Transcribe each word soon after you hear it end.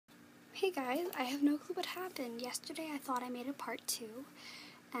Hey guys, I have no clue what happened. Yesterday I thought I made a part 2,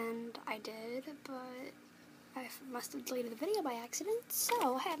 and I did, but I must have deleted the video by accident,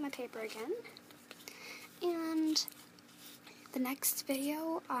 so I have my paper again. And the next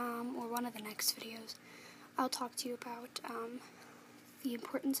video, or one of the next videos, I'll talk to you about the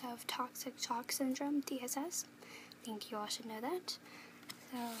importance of toxic shock syndrome, TSS. I think you all should know that.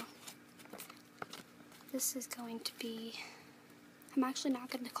 So, this is going to be... I'm actually not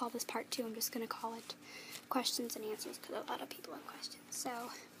going to call this part 2, I'm just going to call it questions and answers because a lot of people have questions. So,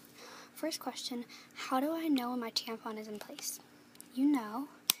 first question, how do I know when my tampon is in place? You know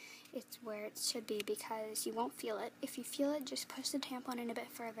it's where it should be because you won't feel it. If you feel it, just push the tampon in a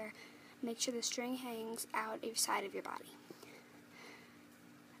bit further. Make sure the string hangs out each side of your body.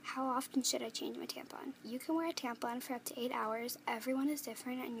 How often should I change my tampon? You can wear a tampon for up to 8 hours. Everyone is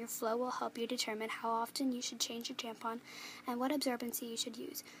different, and your flow will help you determine how often you should change your tampon and what absorbency you should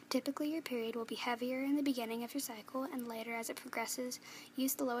use. Typically, your period will be heavier in the beginning of your cycle, and later as it progresses,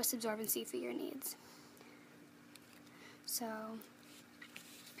 use the lowest absorbency for your needs. So,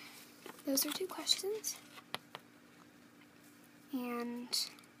 those are 2 questions. And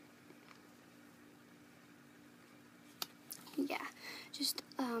yeah, just,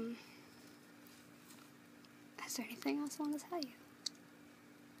 is there anything else I want to tell you?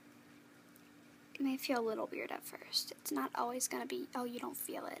 It may feel a little weird at first. It's not always going to be, oh, you don't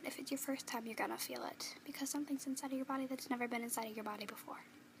feel it. If it's your first time, you're going to feel it, because something's inside of your body that's never been inside of your body before.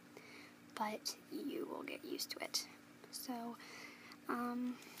 But you will get used to it. So,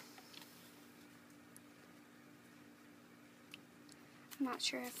 I'm not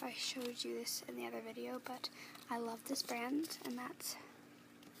sure if I showed you this in the other video, but I love this brand, and that's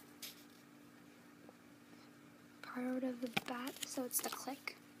part of the bat, so it's the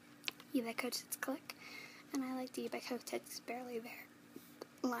Click. Evaco-Tits Click, and I like the Evaco-Tits Barely There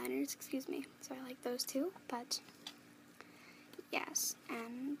liners, excuse me, so I like those too, but yes,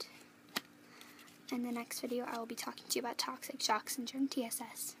 and in the next video I will be talking to you about toxic shock syndrome,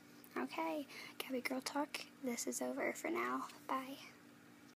 TSS. Okay, Gabby Girl Talk, this is over for now, bye.